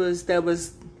members that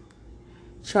was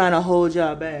trying to hold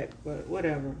y'all back. But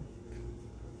whatever.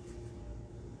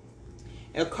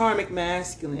 A karmic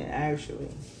masculine, actually.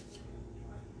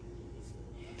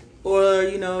 Or,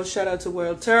 you know, shout out to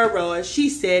World Tarot. As she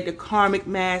said, the karmic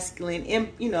masculine,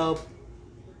 you know,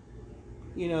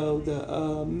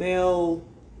 the male,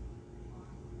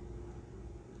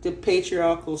 the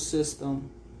patriarchal system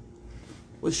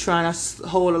was trying to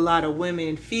hold a lot of women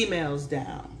and females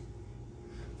down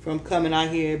from coming out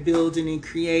here building and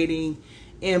creating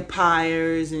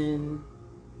empires. And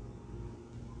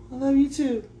I love you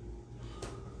too.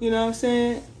 You know what I'm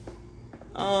saying?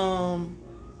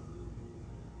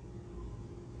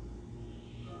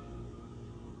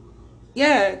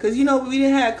 Yeah, because, you know, we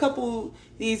didn't have a couple,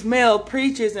 these male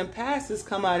preachers and pastors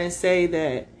come out and say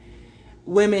that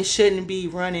women shouldn't be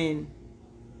running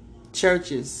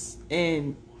churches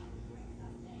and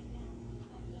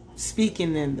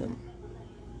speaking in them.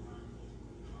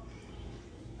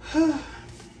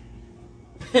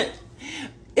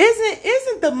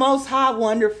 Isn't the Most High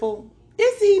wonderful?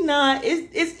 Is he not?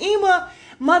 Is Ema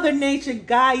Mother Nature,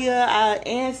 Gaia, our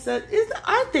ancestors,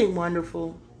 aren't they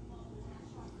wonderful?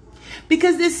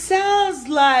 Because it sounds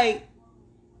like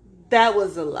that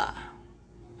was a lie.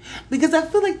 Because I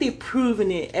feel like they're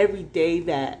proving it every day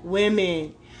that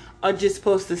women are just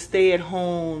supposed to stay at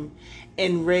home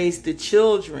and raise the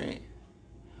children.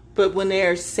 But when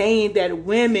they're saying that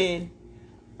women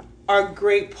are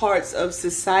great parts of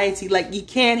society, like you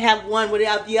can't have one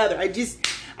without the other. I just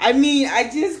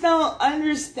don't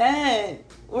understand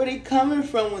where they're coming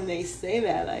from when they say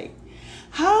that. Like,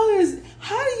 how do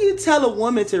you tell a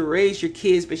woman to raise your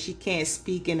kids but she can't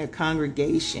speak in a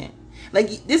congregation?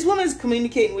 Like, this woman's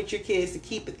communicating with your kids to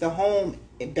keep the home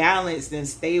balanced and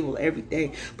stable every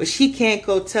day, but she can't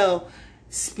go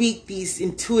speak these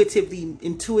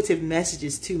intuitive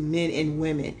messages to men and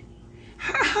women.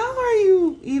 How are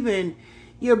you even?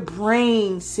 Your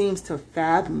brain seems to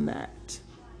fathom that.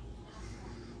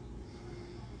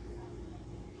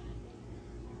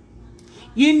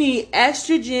 You need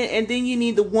estrogen, and then you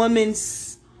need the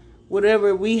woman's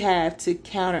whatever we have to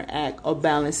counteract or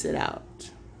balance it out.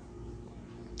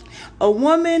 A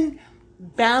woman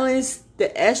balance the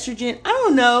estrogen. I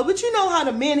don't know, but you know how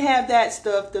the men have that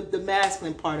stuff, the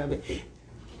masculine part of it.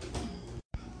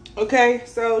 Okay,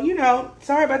 so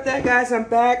sorry about that, guys. I'm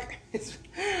back.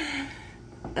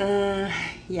 Yeah,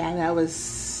 that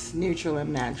was neutral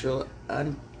and natural.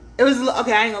 It was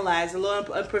okay. I ain't gonna lie, it's a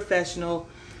little unprofessional,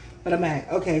 but I'm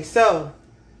back. Okay, so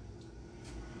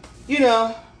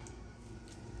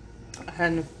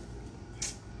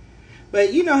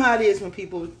but you know how it is when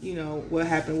people, what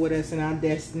happened with us and our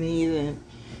destinies and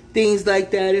things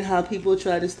like that, and how people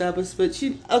try to stop us. But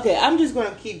okay, I'm just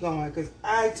gonna keep going because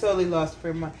I totally lost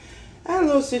frame of mind. I had a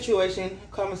little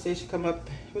conversation come up.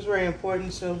 It was very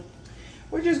important, so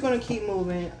we're just gonna keep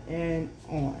moving and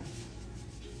on.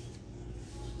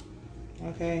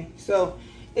 Okay, so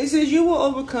it says you will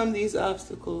overcome these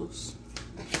obstacles.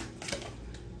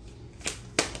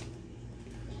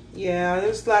 Yeah,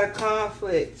 there's a lot of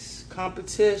conflicts,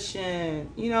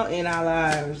 competition, in our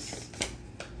lives.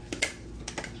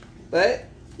 But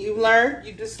you learned,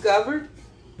 you discovered,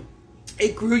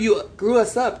 it grew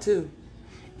us up too.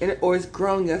 Or it's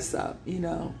growing us up,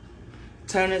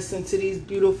 turn us into these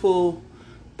beautiful,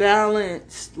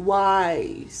 balanced,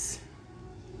 wise.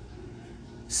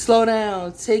 Slow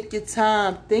down, take your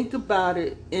time, think about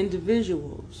it,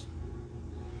 individuals,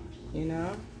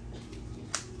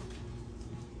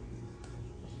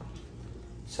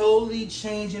 Totally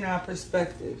changing our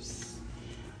perspectives.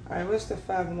 All right, what's the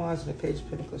 5 of Wands and the Page of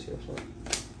Pentacles here for?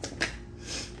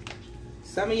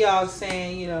 Some of y'all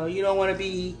saying, you don't want to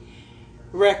be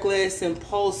reckless,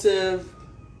 impulsive.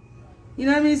 You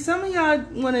know what I mean? Some of y'all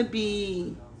want to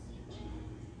be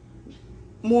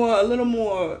a little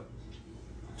more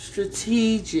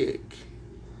strategic,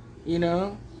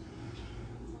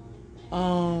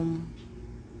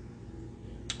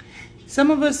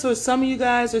 some of you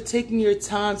guys are taking your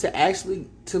time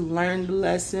to learn the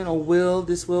lesson, or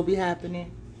this will be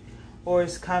happening, or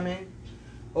it's coming,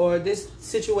 or this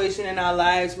situation in our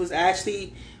lives was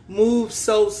actually moved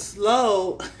so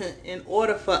slow in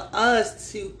order for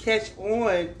us to catch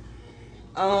on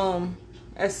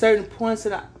at certain points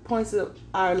of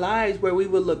our lives where we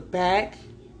will look back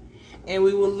and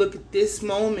we will look at this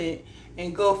moment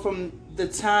and go from the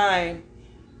time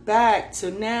back to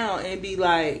now and be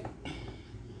like,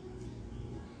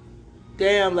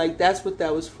 damn, like that's what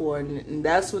that was for, and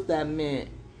that's what that meant,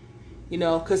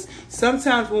 because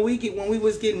sometimes when we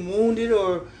was getting wounded,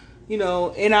 or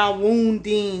in our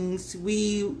woundings,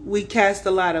 we cast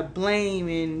a lot of blame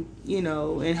and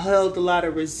and held a lot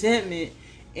of resentment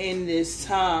in this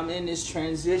time, in this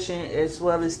transition, as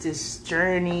well as this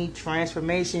journey,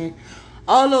 transformation,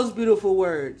 all those beautiful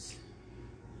words.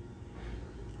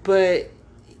 But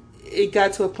it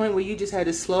got to a point where you just had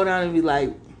to slow down and be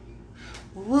like,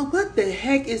 well, what the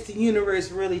heck is the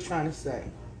universe really trying to say?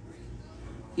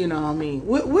 You know what I mean?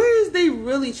 Where is they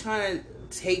really trying to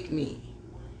take me?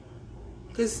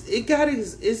 Because it's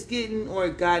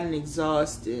gotten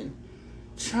exhausting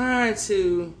trying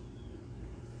to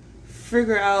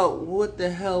figure out what the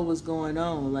hell was going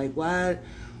on. Like, why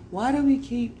do we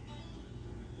keep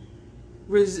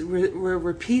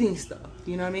repeating stuff?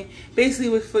 You know what I mean?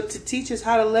 Basically, to teach us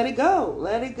how to let it go.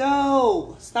 Let it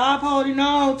go. Stop holding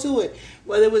on to it.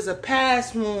 Whether it was a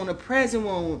past wound, a present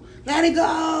wound. Let it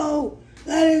go.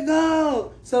 Let it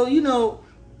go. So,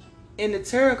 in the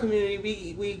tarot community,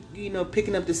 we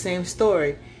picking up the same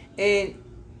story. And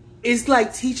it's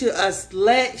like teaching us,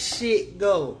 let shit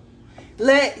go.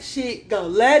 Let shit go.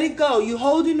 Let it go. You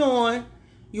holding on.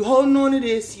 You holding on to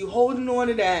this. You holding on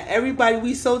to that. Everybody,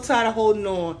 we so tired of holding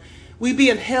on. we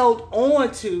being held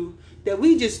on to, that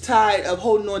we just tired of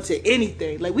holding on to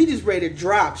anything. Like, we just ready to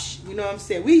drop. You know what I'm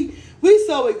saying? We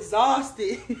so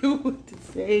exhausted with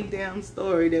the same damn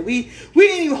story that we ain't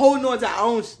even holding on to our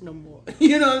own shit no more.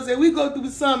 You know what I'm saying? We go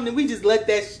through something and we just let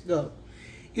that shit go.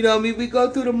 You know what I mean? We go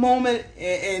through the moment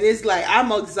and it's like,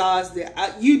 I'm exhausted.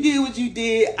 You did what you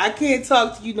did. I can't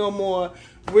talk to you no more.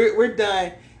 We're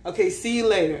done. Okay, see you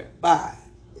later. Bye.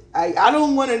 I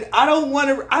don't want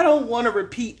to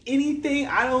repeat anything.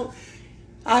 I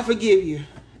forgive you.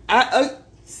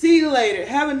 See you later.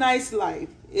 Have a nice life.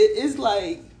 It's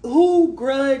like, who,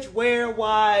 grudge, where,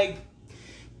 why?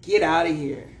 Get out of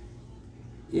here.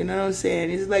 You know what I'm saying?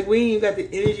 It's like, we ain't even got the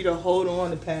energy to hold on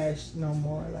to past no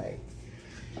more. Like,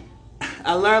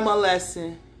 I learned my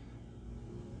lesson.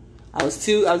 I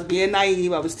was being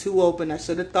naive. I was too open. I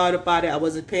should have thought about it. I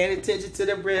wasn't paying attention to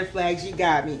the red flags. You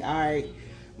got me. All right.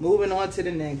 Moving on to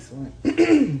the next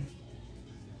one.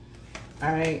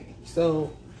 All right.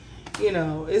 So, you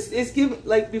know, it's given,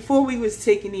 like, before we was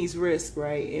taking these risks,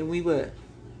 right? And we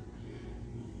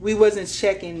wasn't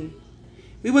checking.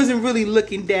 We wasn't really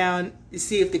looking down to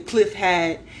see if the cliff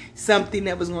had something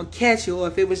that was going to catch you, or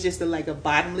if it was just like a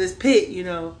bottomless pit, you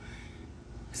know.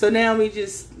 So now we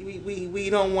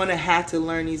don't want to have to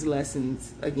learn these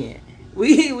lessons again.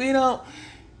 We don't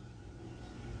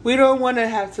want to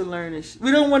have to learn it.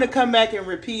 We don't want to come back and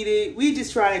repeat it. We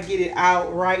just trying to get it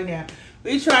out right now.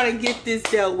 We trying to get this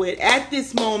dealt with at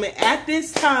this moment, at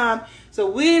this time, so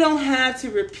we don't have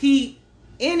to repeat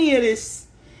any of this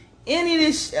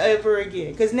ever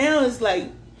again. Because now it's like,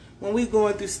 when we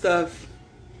going through stuff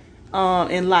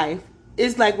in life,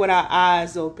 it's like with our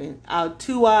eyes open, our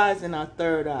two eyes and our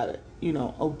third eye, you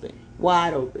know, open,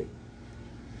 wide open.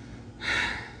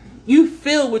 You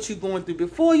feel what you're going through.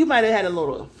 Before, you might have had a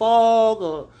little fog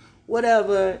or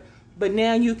whatever, but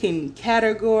now you can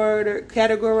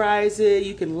categorize it.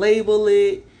 You can label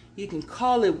it. You can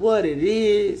call it what it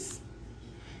is,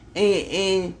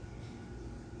 and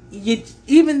you,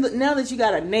 even now that you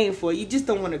got a name for it, you just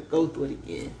don't want to go through it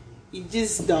again. You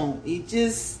just don't. You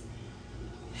just,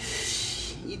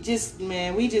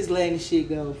 man, we just letting shit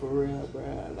go for real,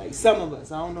 bro. Like, some of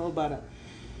us, I don't know about it,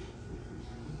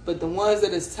 but the ones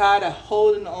that is tired of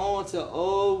holding on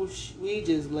to, we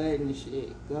just letting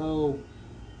shit go.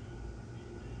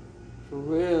 For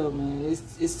real, man.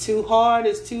 It's too hard.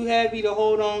 It's too heavy to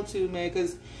hold on to, man.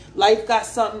 Because life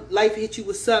hit you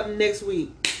with something next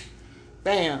week.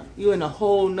 Bam. You in a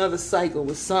whole nother cycle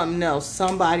with something else.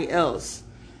 Somebody else.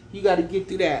 You got to get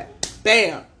through that.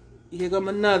 Bam. Here come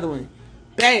another one.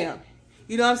 Bam.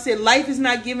 You know what I'm saying?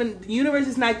 The universe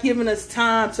is not giving us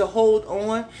time to hold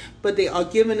on, but they are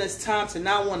giving us time to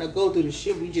not want to go through the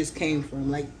shit we just came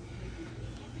from. Like,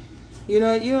 you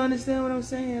know, you understand what I'm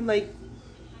saying? Like,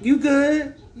 you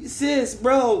good? Sis,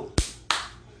 bro,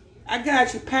 I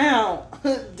got you, pound.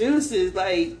 Deuces.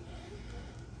 Like,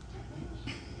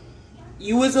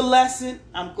 you was a lesson.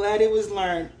 I'm glad it was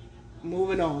learned.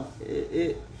 Moving on.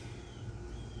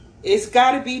 It's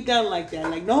got to be done like that.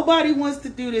 Like, nobody wants to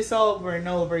do this over and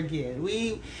over again.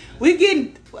 We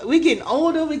getting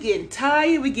older. We getting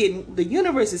tired. The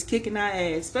universe is kicking our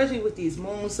ass, especially with these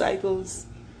moon cycles.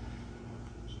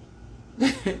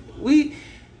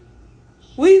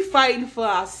 We fighting for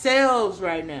ourselves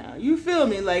right now. You feel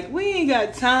me? Like, we ain't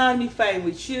got time to be fighting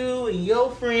with you and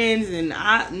your friends and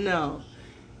no.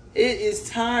 It is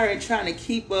tiring trying to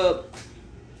keep up.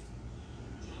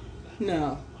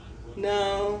 No.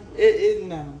 No.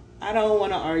 No. I don't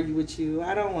want to argue with you.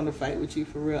 I don't want to fight with you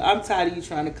for real. I'm tired of you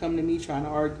trying to come to me trying to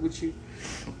argue with you.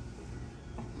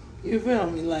 You feel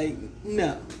me? Like,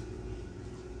 no.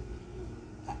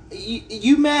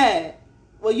 You mad?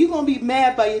 Well, you gonna be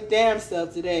mad by your damn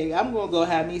self today. I'm gonna go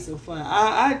have me some fun.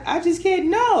 I just can't.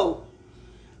 No,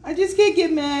 I just can't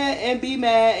get mad and be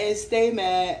mad and stay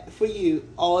mad for you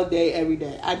all day, every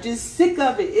day. I'm just sick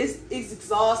of it. It's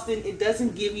exhausting. It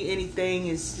doesn't give you anything.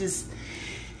 It's just,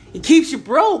 it keeps you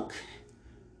broke.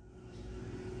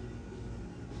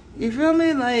 You feel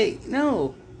me? Like,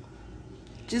 no.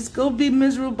 Just go be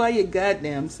miserable by your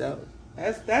goddamn self.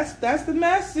 That's the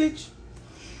message.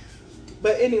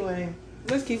 But anyway,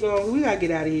 let's keep going. We gotta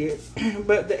get out of here.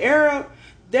 But the error,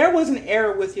 there was an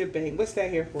error with your bank. What's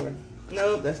that here for?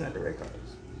 No, that's not the red cards.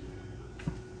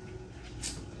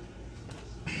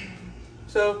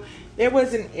 So there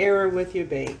was an error with your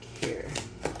bank here,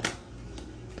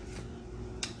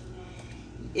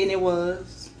 and it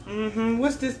was.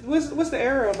 What's this? What's the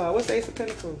error about? What's the Ace of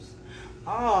Pentacles?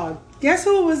 Oh, guess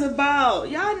who it was about?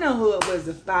 Y'all know who it was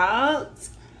about.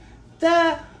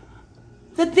 The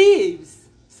thieves.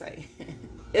 Say,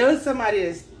 it was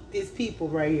somebody. These people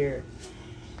right here.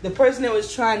 The person that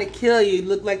was trying to kill you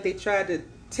looked like they tried to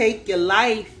take your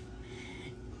life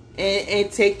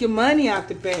and take your money out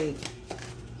the bank.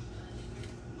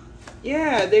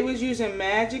 Yeah, they was using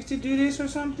magic to do this or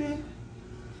something.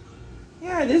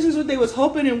 Yeah, this is what they was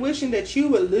hoping and wishing, that you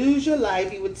would lose your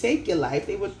life. He would take your life.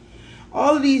 They would,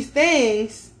 all of these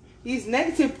things, these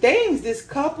negative things, this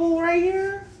couple right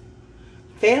here,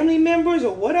 family members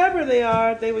or whatever they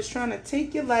are, they was trying to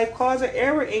take your life, cause an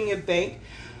error in your bank.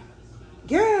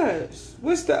 Yes.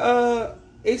 What's the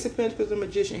Ace of Pentacles, the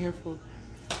Magician here for?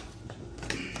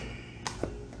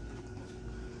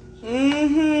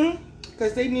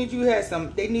 Because they knew you had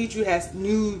some, they knew you had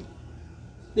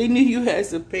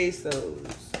some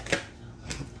pesos.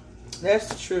 That's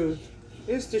the truth.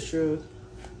 It's the truth.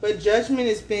 But judgment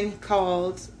has been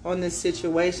called on this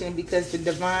situation because the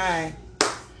divine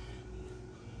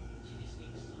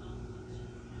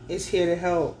is here to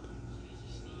help.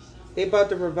 They about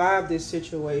to revive this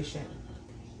situation.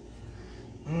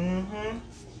 Man,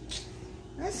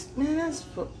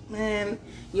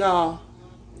 y'all,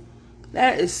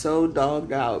 that is so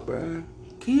dogged out, bro.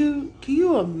 Can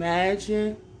you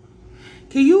imagine?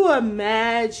 Can you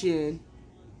imagine?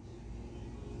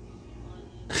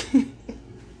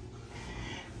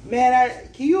 Man,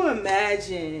 can you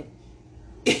imagine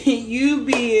you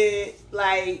being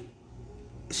like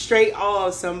straight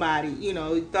off somebody? You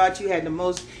know, you thought you had the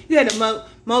most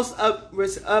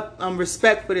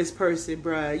respect for this person,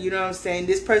 bruh. You know what I'm saying?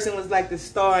 This person was like the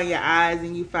star in your eyes,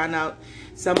 and you found out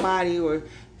somebody or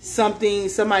something,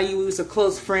 somebody who was a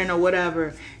close friend or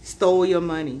whatever, stole your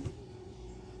money.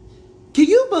 Can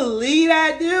you believe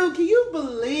that, dude? Can you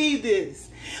believe this?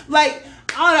 Like,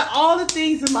 out of all the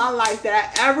things in my life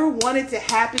that I ever wanted to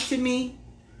happen to me,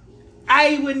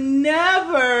 I would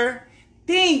never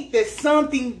think that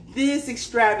something this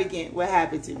extravagant would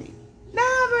happen to me.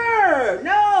 Never.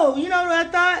 No. You know what I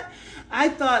thought? I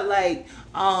thought like,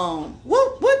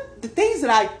 what the things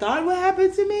that I thought would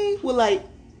happen to me were like,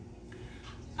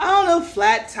 I don't know,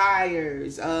 flat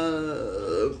tires,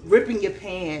 ripping your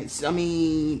pants. I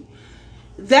mean,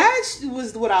 that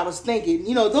was what I was thinking.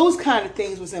 You know, those kind of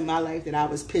things was in my life that I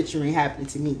was picturing happening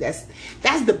to me. That's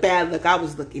the bad luck I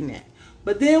was looking at.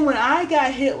 But then when I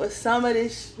got hit with some of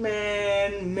this,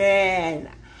 man,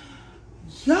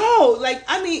 yo, like,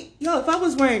 I mean, yo, if I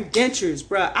was wearing dentures,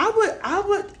 bro,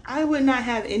 I would not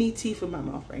have any teeth in my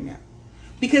mouth right now.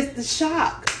 Because the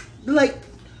shock, like,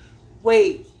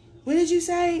 wait, what did you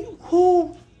say?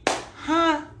 Who?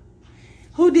 Huh?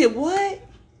 Who did what?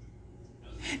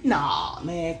 Nah,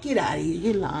 man, get out of here.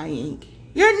 You're lying.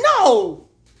 No.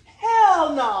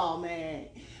 Hell no, man.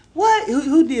 What?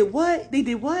 Who did what? They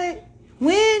did what?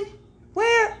 When?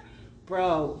 Where?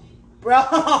 Bro.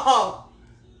 I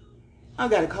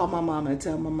gotta call my mama and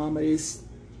tell my mama this.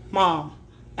 Mom.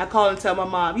 I call and tell my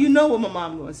mom. You know what my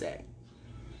mom gonna say.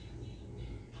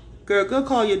 Girl, go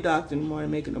call your doctor in the morning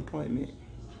and make an appointment.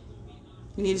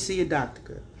 You need to see your doctor,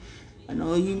 girl. I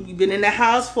know you've been in the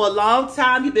house for a long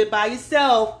time. You've been by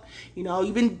yourself. You know,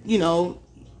 you've been, you know,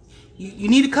 you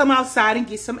need to come outside and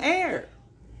get some air.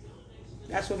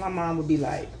 That's what my mom would be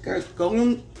like. Girl, come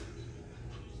on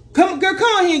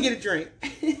here and get a drink.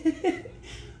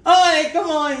 Oh, hey, come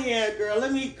on here, girl.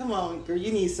 Come on, girl.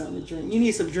 You need something to drink. You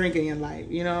need some drink in your life,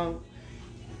 you know?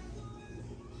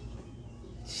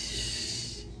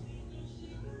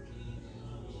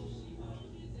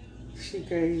 She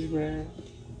crazy, man.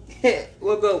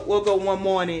 We'll go one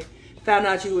morning, found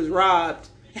out you was robbed.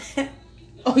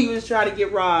 Oh, you was trying to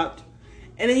get robbed.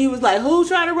 And then he was like, who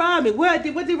tried to rob me? What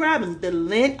did rob me? The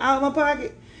lint out of my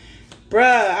pocket? Bruh,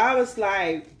 I was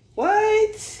like,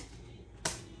 what?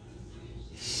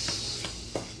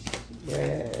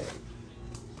 Yeah.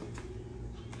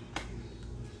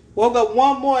 Woke up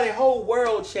one morning, whole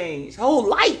world changed. Whole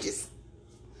life just...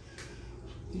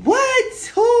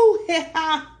 What? Who?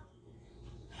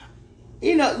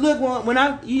 You know, look, when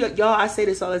y'all, I say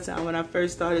this all the time. When I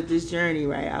first started this journey,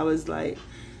 right, I was like,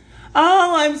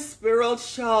 oh, I'm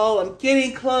spiritual. I'm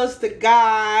getting close to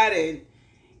God. And,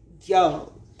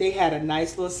 yo, they had a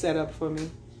nice little setup for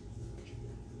me.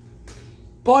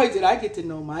 Boy, did I get to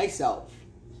know myself.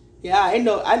 Yeah, I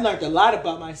learned a lot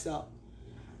about myself.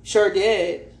 Sure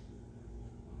did.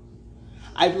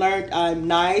 I've learned I'm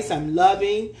nice. I'm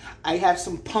loving. I have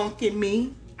some punk in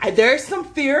me. There's some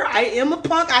fear. I am a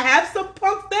punk. I have some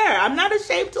punk there. I'm not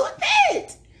ashamed to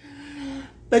admit.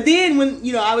 But then when,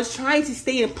 you know, I was trying to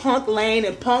stay in punk lane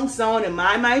and punk zone and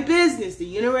mind my business, the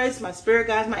universe, my spirit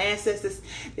guides, my ancestors,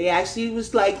 they actually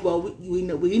was like, well, we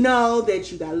know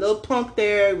that you got a little punk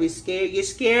there. We're scared. You're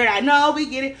scared. I know,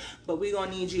 we get it. But we're going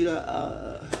to need you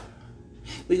to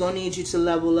We're going to need you to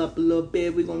level up a little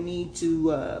bit. We're going to need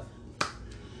to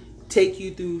take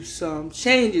you through some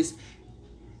changes.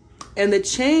 And the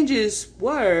changes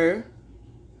were,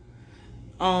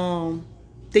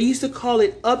 they used to call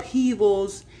it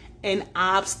upheavals and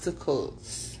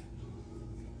obstacles.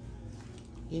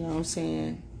 You know what I'm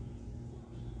saying?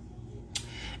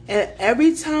 And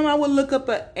every time I would look up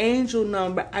an angel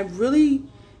number, I really,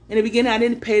 in the beginning, I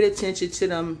didn't pay attention to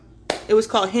them. It was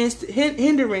called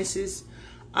hindrances,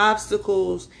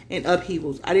 obstacles, and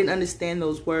upheavals. I didn't understand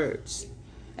those words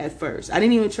at first. I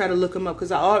didn't even try to look them up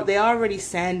because they already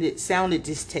sounded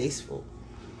distasteful.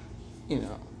 You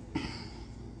know.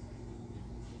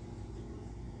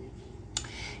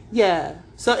 Yeah.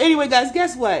 So anyway, guys,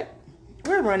 guess what?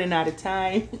 We're running out of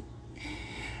time.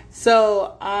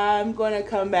 So I'm going to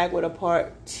come back with a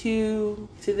part 2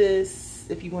 to this.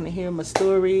 If you want to hear my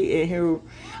story and hear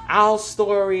our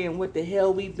story and what the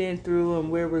hell we've been through and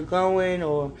where we're going,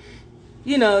 or,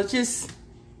 you know, just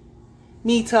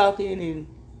me talking and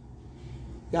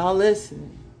y'all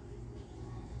listening.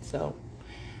 So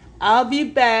I'll be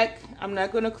back. I'm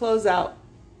not going to close out.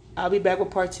 I'll be back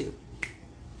with part 2.